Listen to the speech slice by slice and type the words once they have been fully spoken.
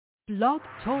Blog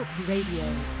Talk Radio.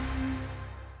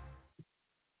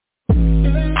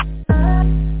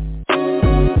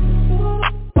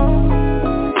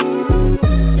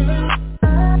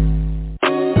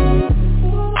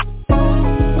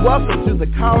 Welcome to the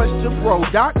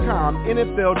College2Pro.com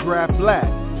NFL Draft Blast,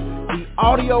 the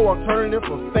audio alternative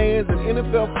for fans and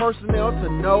NFL personnel to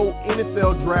know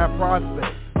NFL draft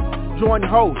prospects. Join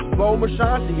host Bo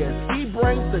Marchionte as he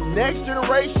brings the next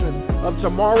generation of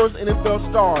tomorrow's NFL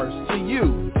stars to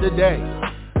you today.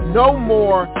 No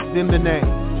more than the name.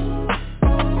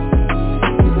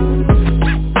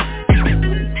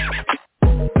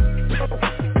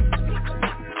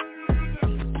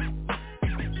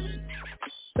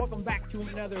 Welcome back to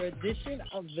another edition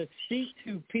of the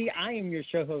C2P. I am your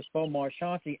show host, Bo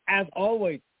Marchionte. As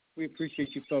always, we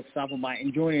appreciate you folks stopping by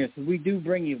and joining us. We do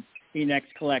bring you the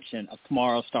next collection of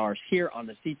tomorrow's stars here on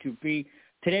the C2P.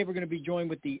 Today we're going to be joined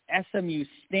with the SMU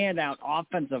standout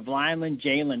offensive lineman,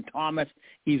 Jaylon Thomas.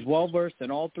 He's well-versed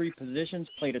in all three positions,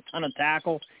 played a ton of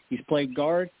tackle. He's played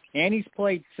guard, and he's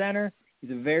played center.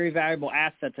 He's a very valuable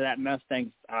asset to that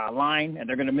Mustangs line, and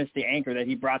they're going to miss the anchor that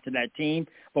he brought to that team.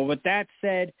 But with that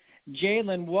said,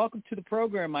 Jaylon, welcome to the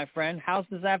program, my friend. How's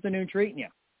this afternoon treating you?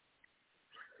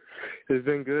 It's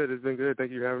been good. It's been good.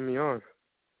 Thank you for having me on.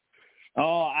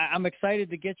 Oh, I'm excited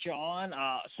to get you on.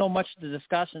 So much to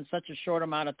discuss in such a short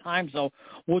amount of time, so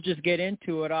we'll just get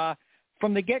into it.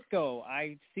 From the get-go,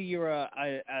 I see you're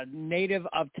a native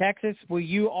of Texas. Were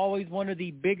you always one of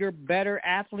the bigger, better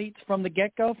athletes from the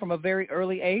get-go, from a very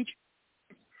early age?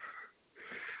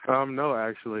 No,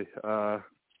 actually. As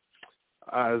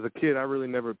a kid, I really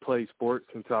never played sports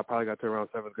until I probably got to around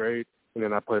 7th grade, and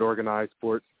then I played organized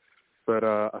sports. But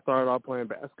I started off playing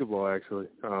basketball, actually.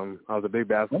 I was a big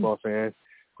basketball fan.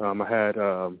 I had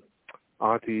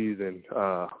aunties and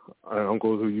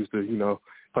uncles who used to,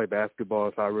 play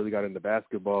basketball, so I really got into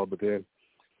basketball. But then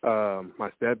my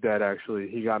stepdad, actually,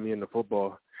 he got me into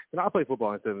football. And I played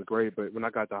football in 7th grade, but when I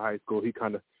got to high school, he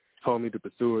kind of told me to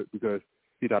pursue it because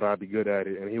he thought I'd be good at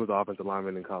it. And he was an offensive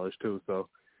lineman in college, too. So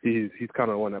he's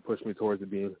kind of the one that pushed me towards it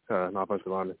being an offensive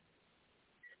lineman.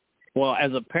 Well,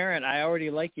 as a parent, I already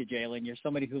like you, Jaylon. You're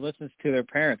somebody who listens to their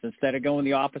parents. Instead of going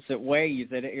the opposite way, you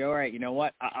said, all right, you know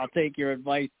what, I'll take your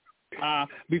advice.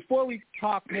 Before we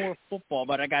talk more football,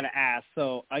 but I got to ask,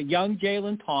 so a young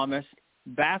Jaylon Thomas,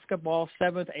 basketball,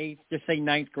 7th, 8th, just say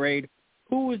 9th grade,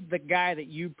 who was the guy that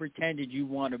you pretended you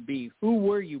want to be? Who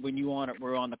were you when you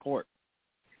were on the court?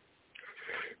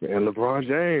 Man, LeBron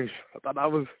James. I thought I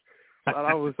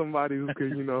was somebody who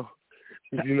could,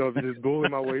 just bully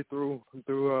my way through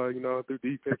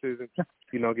defenses and,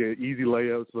 get easy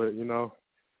layups. But,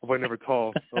 I was never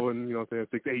tall. I wasn't,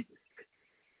 6'8".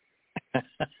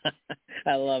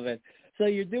 I love it. So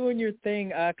you're doing your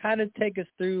thing. Kind of take us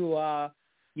through,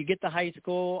 you get to high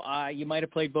school. You might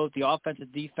have played both the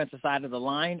offensive, defensive side of the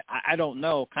line. I don't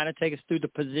know. Kind of take us through the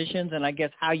positions and I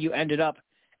guess how you ended up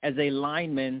as a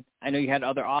lineman. I know you had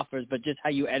other offers, but just how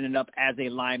you ended up as a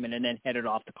lineman and then headed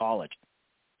off to college.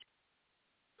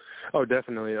 Oh,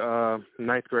 definitely.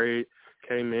 9th grade,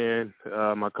 came in.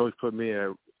 My coach put me at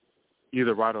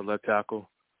either right or left tackle.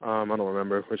 I don't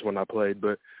remember which one I played,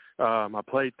 but I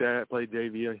played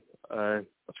JV. I was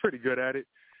pretty good at it.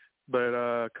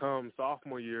 But come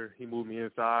sophomore year, he moved me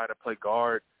inside. I played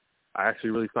guard. I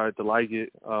actually really started to like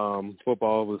it.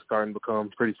 Football was starting to become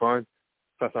pretty fun.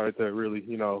 So I started to really,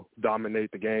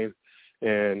 dominate the game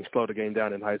and slow the game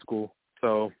down in high school.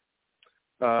 So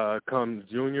come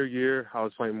junior year, I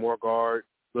was playing more guard,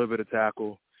 a little bit of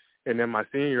tackle. And then my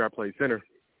senior year, I played center.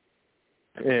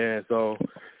 And so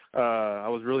I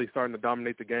was really starting to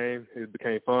dominate the game. It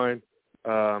became fun.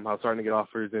 I was starting to get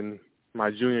offers in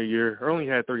my junior year. I only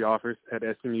had 3 offers. Had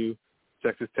SMU,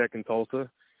 Texas Tech, and Tulsa.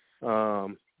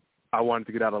 I wanted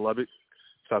to get out of Lubbock,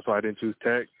 so that's why I didn't choose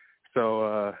Tech.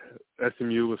 So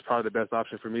SMU was probably the best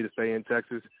option for me to stay in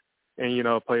Texas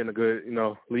and, play in a good,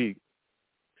 league.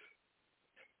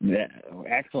 Yeah,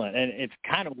 excellent. And it's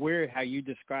kind of weird how you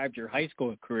described your high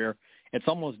school career. It's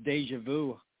almost deja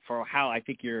vu for how I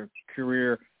think your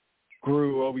career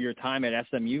grew over your time at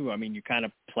SMU. I mean, you kind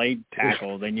of played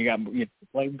tackle, then you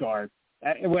played guard.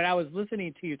 When I was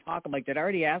listening to you talk, I'm like, did I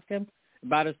already ask him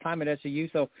about his time at SMU?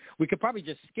 So we could probably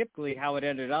just skip how it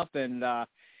ended up. And,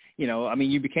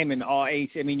 you became an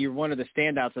all-ace. I mean, you're one of the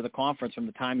standouts of the conference from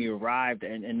the time you arrived,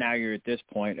 and now you're at this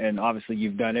point. And obviously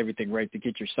you've done everything right to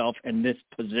get yourself in this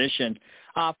position.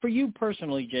 For you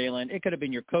personally, Jaylon, it could have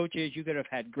been your coaches. You could have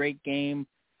had great game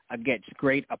against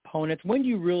great opponents. When do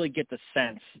you really get the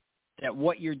sense that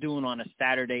what you're doing on a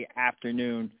Saturday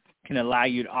afternoon can allow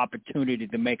you the opportunity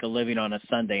to make a living on a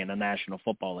Sunday in the National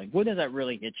Football League? When does that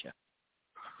really hit you?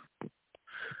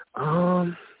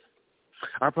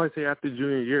 I'd probably say after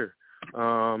junior year.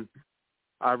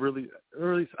 I really,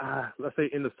 let's say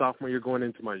in the sophomore year going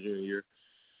into my junior year,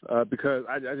 because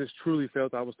I just truly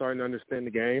felt I was starting to understand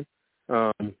the game.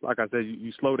 Like I said,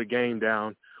 you slow the game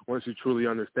down once you truly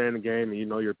understand the game and you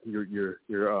know your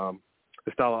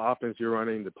the style of offense you're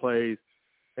running, the plays,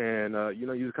 and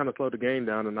you just kind of slow the game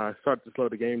down. And I started to slow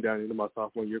the game down into my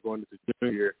sophomore year going into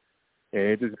junior year, and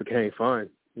it just became fun.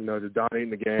 Just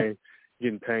dominating the game,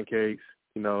 getting pancakes.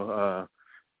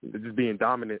 Just being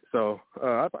dominant. So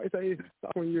I'd probably say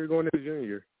sophomore year going into junior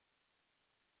year.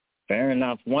 Fair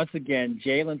enough. Once again,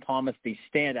 Jaylon Thomas, the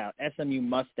standout SMU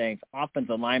Mustangs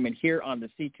offensive lineman here on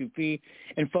the C2P.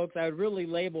 And, folks, I would really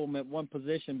label him at one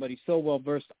position, but he's so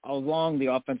well-versed along the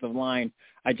offensive line,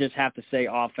 I just have to say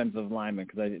offensive lineman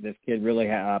because this kid really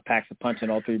packs a punch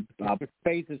in all three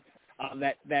phases of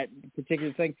that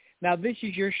particular thing. Now, this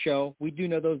is your show. We do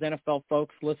know those NFL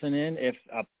folks listen in if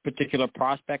a particular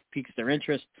prospect piques their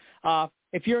interest.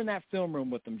 If you're in that film room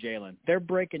with them, Jaylon, they're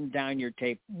breaking down your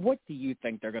tape. What do you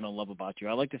think they're going to love about you?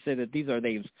 I like to say that these are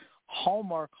these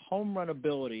hallmark home run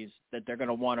abilities that they're going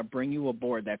to want to bring you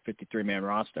aboard that 53-man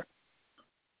roster.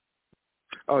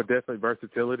 Oh, definitely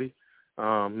versatility.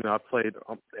 I've played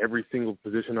every single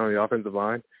position on the offensive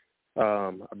line.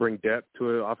 I bring depth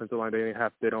to an offensive line.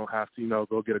 They don't have to,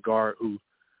 go get a guard who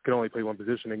can only play one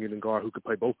position. They get a guard who could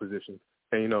play both positions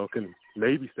and, can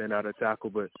maybe stand out at tackle,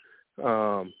 but,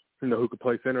 who could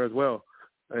play center as well.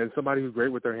 And somebody who's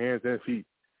great with their hands and feet.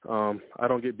 I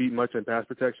don't get beat much in pass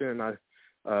protection, and I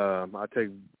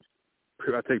take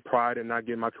pride in not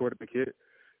getting my short pick hit.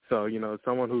 So,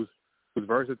 someone who's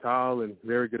versatile and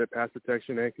very good at pass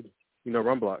protection and can,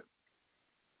 run block.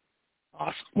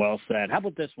 Awesome. Well said. How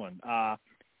about this one?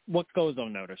 What goes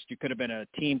unnoticed? You could have been a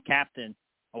team captain,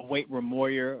 a weight room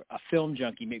warrior, a film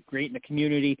junkie, great in the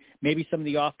community. Maybe some of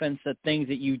the offensive things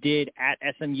that you did at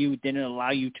SMU didn't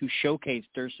allow you to showcase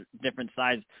different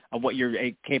sides of what you're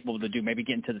capable to do, maybe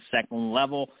getting to the second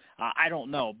level. I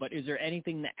don't know. But is there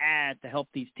anything to add to help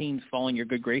these teams fall in your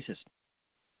good graces?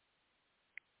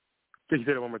 Can you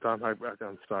say it one more time?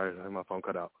 I'm sorry. My phone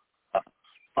cut out.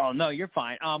 Oh, no, you're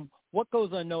fine. What goes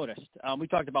unnoticed? We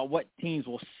talked about what teams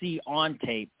will see on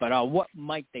tape, but what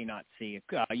might they not see?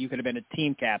 You could have been a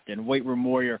team captain, weight room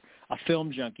warrior, a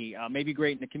film junkie, maybe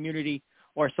great in the community,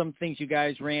 or some things you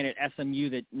guys ran at SMU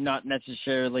that not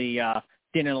necessarily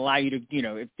didn't allow you to,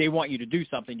 if they want you to do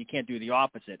something, you can't do the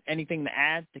opposite. Anything to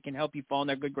add that can help you fall in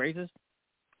their good graces?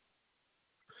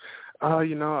 I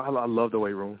love the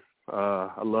weight room.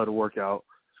 I love to work out.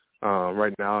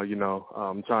 Right now,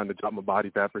 I'm trying to drop my body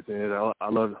fat percentage. I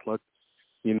love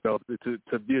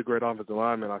to be a great offensive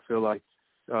lineman. I feel like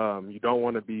you don't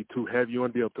want to be too heavy. You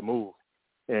want to be able to move.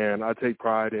 And I take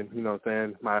pride in,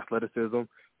 my athleticism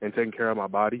and taking care of my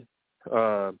body.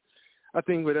 I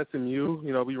think with SMU,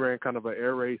 we ran kind of an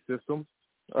air raid system,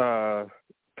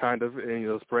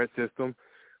 spread system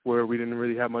where we didn't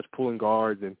really have much pulling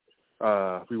guards and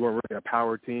we weren't really a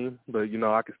power team. But,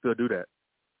 I could still do that.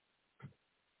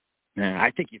 Yeah,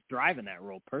 I think you thrive in that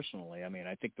role personally. I mean,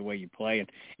 I think the way you play, and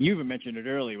you even mentioned it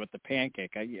earlier with the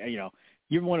pancake.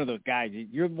 You're one of those guys.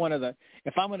 You're one of the.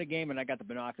 If I'm in a game and I got the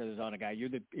binoculars on a guy, you're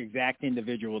the exact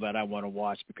individual that I want to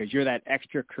watch because you're that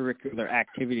extracurricular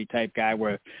activity type guy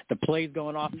where the play's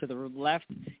going off to the left,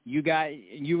 you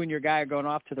and your guy are going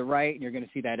off to the right, and you're going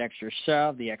to see that extra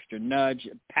shove, the extra nudge,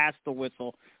 pass the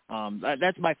whistle.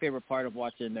 That's my favorite part of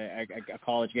watching a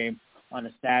college game on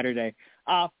a Saturday.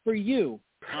 For you.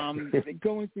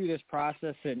 Going through this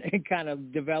process and kind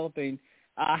of developing,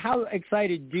 how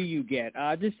excited do you get?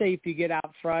 Just say if you get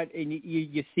out front and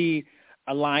you see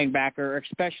a linebacker,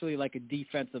 especially like a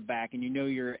defensive back, and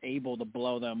you're able to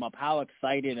blow them up, how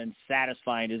excited and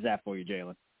satisfying is that for you,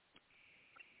 Jaylon?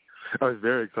 Oh, it's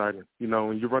very exciting.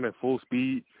 When you're running full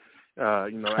speed, at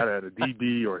a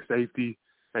DB or a safety,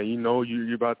 and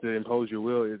you're about to impose your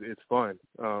will, it's fun.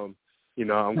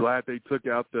 I'm glad they took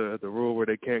out the rule where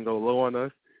they can't go low on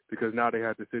us because now they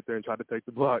have to sit there and try to take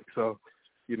the block. So,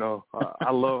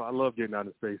 I love getting out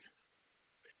of space.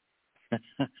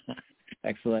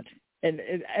 Excellent. And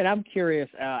I'm curious,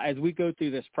 as we go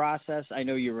through this process, I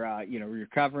know you're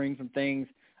recovering from things.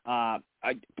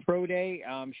 Pro day,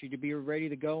 should you be ready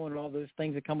to go and all those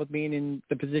things that come with being in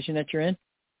the position that you're in?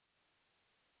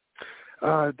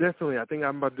 Definitely. I think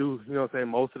I'm about to do,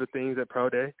 most of the things at pro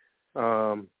day.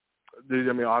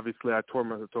 Obviously I tore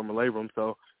my labrum,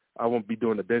 so I won't be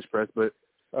doing the bench press, but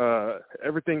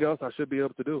everything else I should be able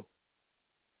to do.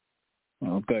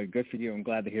 Oh, good for you. I'm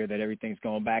glad to hear that everything's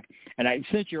going back. And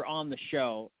since you're on the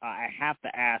show, I have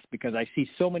to ask because I see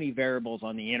so many variables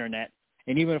on the internet,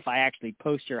 and even if I actually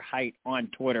post your height on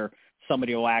Twitter,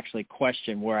 somebody will actually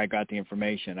question where I got the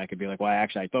information. I could be like, well,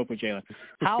 actually, I spoke with Jaylon.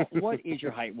 What is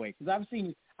your height weight? Because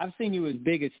I've seen you as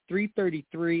big as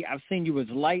 333. I've seen you as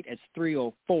light as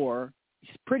 304.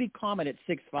 It's pretty common at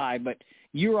 6'5", but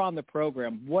you're on the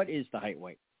program. What is the height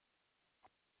weight?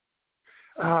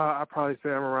 I'd probably say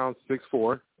I'm around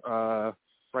 6'4".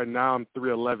 Right now I'm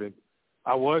 311.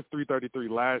 I was 333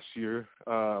 last year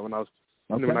when I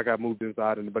got moved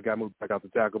inside and got moved back out the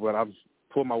tackle, but I was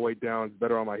pulling my weight down. It's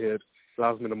better on my hips.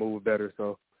 Allows me to move better.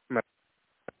 So,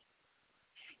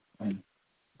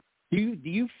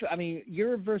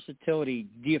 your versatility,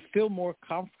 do you feel more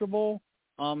comfortable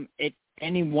at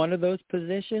any one of those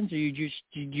positions, or do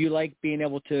you like being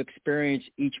able to experience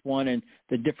each one and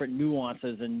the different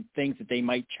nuances and things that they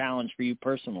might challenge for you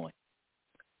personally?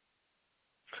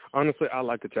 Honestly, I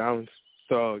like the challenge.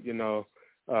 So,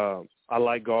 I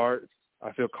like guard.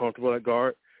 I feel comfortable at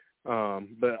guard.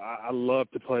 But I love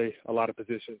to play a lot of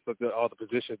positions, all the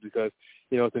positions, because,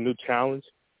 it's a new challenge.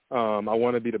 I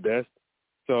want to be the best.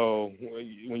 So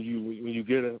when you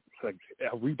get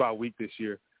a week by week this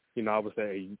year, I would say,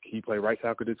 hey, can you play right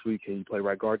tackle this week? Can you play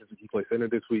right guard this week? Can you play center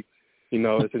this week?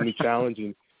 It's a new challenge,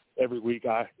 and every week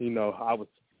I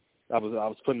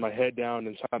was putting my head down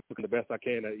and trying to do the best I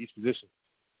can at each position.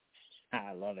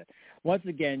 I love it. Once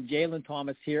again, Jaylon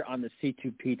Thomas here on the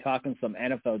C2P talking some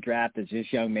NFL draft as this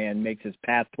young man makes his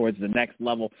path towards the next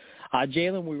level.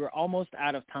 Jaylon, we were almost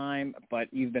out of time, but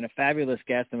you've been a fabulous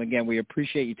guest. And, again, we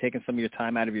appreciate you taking some of your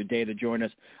time out of your day to join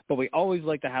us. But we always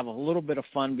like to have a little bit of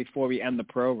fun before we end the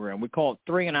program. We call it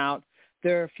 3 and Out.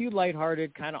 There are a few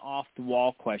lighthearted, kind of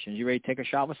off-the-wall questions. You ready to take a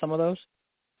shot with some of those?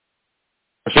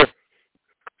 Sure.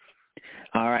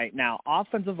 All right. Now,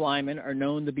 offensive linemen are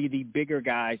known to be the bigger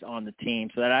guys on the team,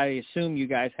 so that I assume you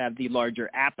guys have the larger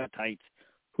appetites.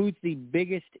 Who's the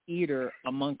biggest eater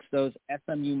amongst those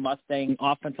SMU Mustang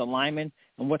offensive linemen,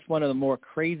 and what's one of the more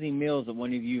crazy meals that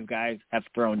one of you guys have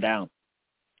thrown down?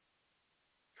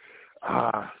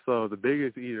 So the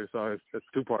biggest eater, so it's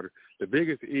two-parter. The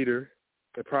biggest eater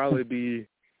would probably be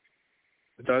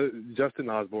Justin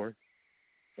Osborne,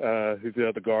 who's the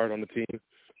other guard on the team.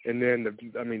 And then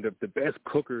the best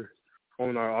cooker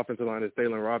on our offensive line is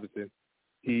Jaylon Robinson.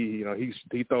 He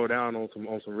throw down on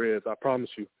some ribs. I promise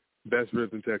you, best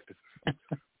ribs in Texas.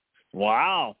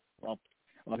 Wow. Well,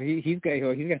 he's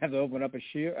gonna have to open up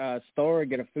a store,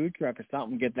 get a food truck or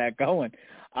something, get that going.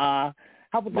 How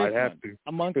about Might this have one? to.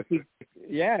 Amongst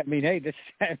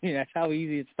that's how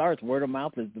easy it starts. Word of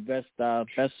mouth is the best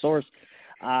source.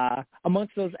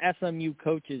 Amongst those SMU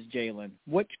coaches, Jaylon,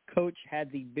 which coach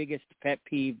had the biggest pet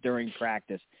peeve during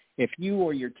practice? If you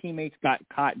or your teammates got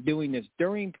caught doing this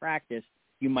during practice,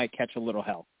 you might catch a little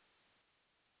hell.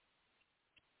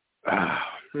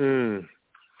 I'd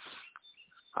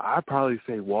probably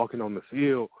say walking on the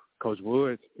field. Coach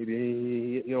Woods,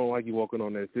 he don't like you walking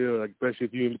on that field, especially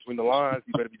if you're in between the lines.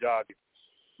 You better be jogging.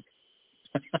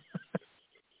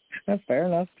 That's fair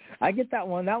enough. I get that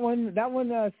one. That one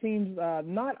seems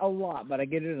not a lot, but I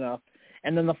get it enough.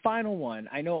 And then the final one,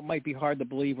 I know it might be hard to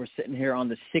believe we're sitting here on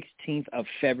the 16th of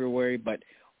February, but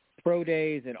pro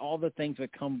days and all the things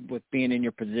that come with being in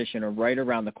your position are right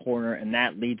around the corner, and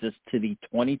that leads us to the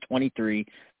 2023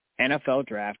 NFL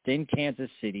Draft in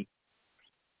Kansas City.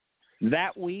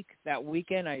 That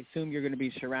weekend, I assume you're going to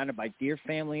be surrounded by dear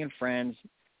family and friends.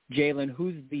 Jaylon,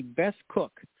 who's the best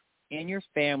cook in your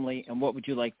family, and what would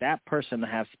you like that person to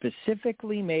have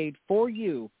specifically made for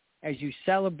you as you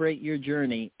celebrate your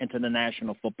journey into the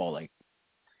National Football League?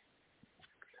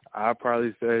 I'd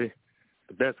probably say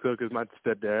the best cook is my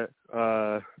stepdad.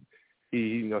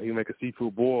 He make a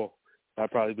seafood boil.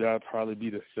 That'd probably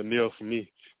be the meal for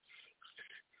me.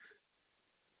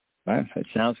 Well, that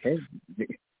sounds good.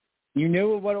 You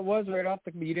knew what it was right off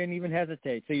you didn't even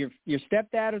hesitate. So your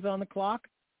stepdad is on the clock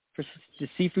for the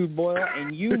seafood boil,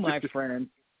 and you, my friend,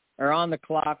 are on the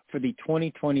clock for the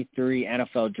 2023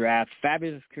 NFL Draft.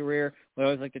 Fabulous career. We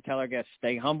always like to tell our guests,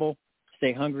 stay humble,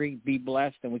 stay hungry, be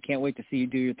blessed, and we can't wait to see you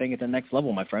do your thing at the next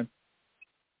level, my friend.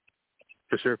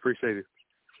 For sure. Appreciate it.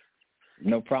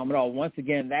 No problem at all. Once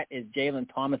again, that is Jaylon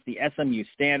Thomas, the SMU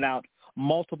standout,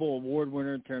 multiple award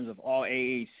winner in terms of all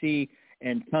AAC,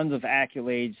 and tons of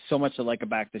accolades. So much to like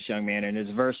about this young man, and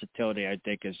his versatility, I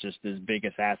think, is just his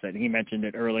biggest asset. He mentioned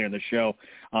it earlier in the show,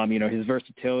 his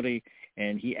versatility,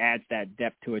 and he adds that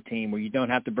depth to a team where you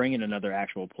don't have to bring in another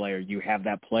actual player. You have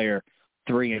that player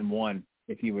 3-1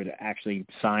 if you would actually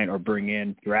sign or bring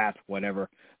in, draft, whatever,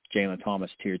 Jaylon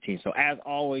Thomas to your team. So as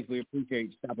always, we appreciate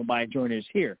you stopping by and joining us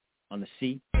here on the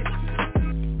C.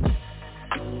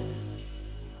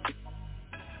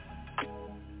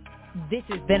 This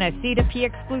has been a C2P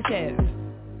exclusive.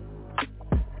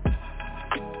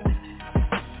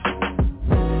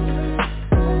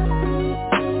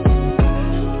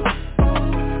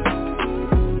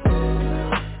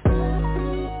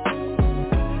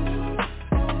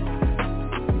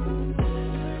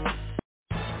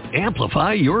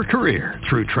 Amplify your career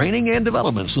through training and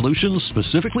development solutions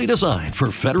specifically designed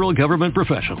for federal government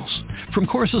professionals. From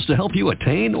courses to help you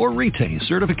attain or retain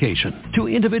certification, to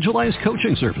individualized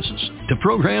coaching services, to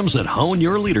programs that hone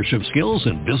your leadership skills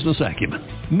and business acumen,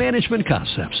 Management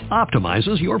Concepts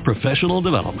optimizes your professional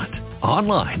development.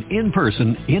 Online, in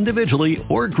person, individually,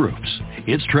 or groups,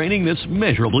 it's training that's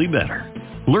measurably better.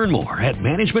 Learn more at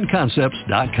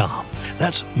managementconcepts.com.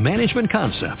 That's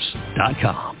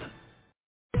managementconcepts.com.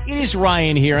 It is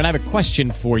Ryan here, and I have a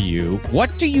question for you.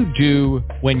 What do you do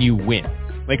when you win?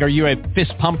 Like, are you a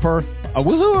fist pumper, a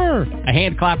woohooer, a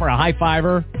hand clapper, a high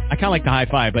fiver? I kind of like the high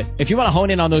five, but if you want to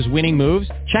hone in on those winning moves,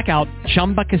 check out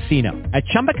Chumba Casino. At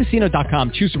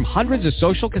ChumbaCasino.com, choose from hundreds of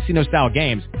social casino-style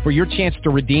games for your chance to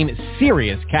redeem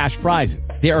serious cash prizes.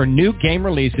 There are new game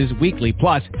releases weekly,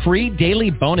 plus free daily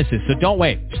bonuses, so don't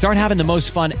wait. Start having the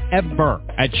most fun ever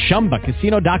at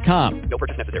ChumbaCasino.com. No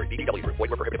purchase necessary. VGW Group. Void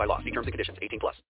where prohibited by law. See terms and conditions. 18+.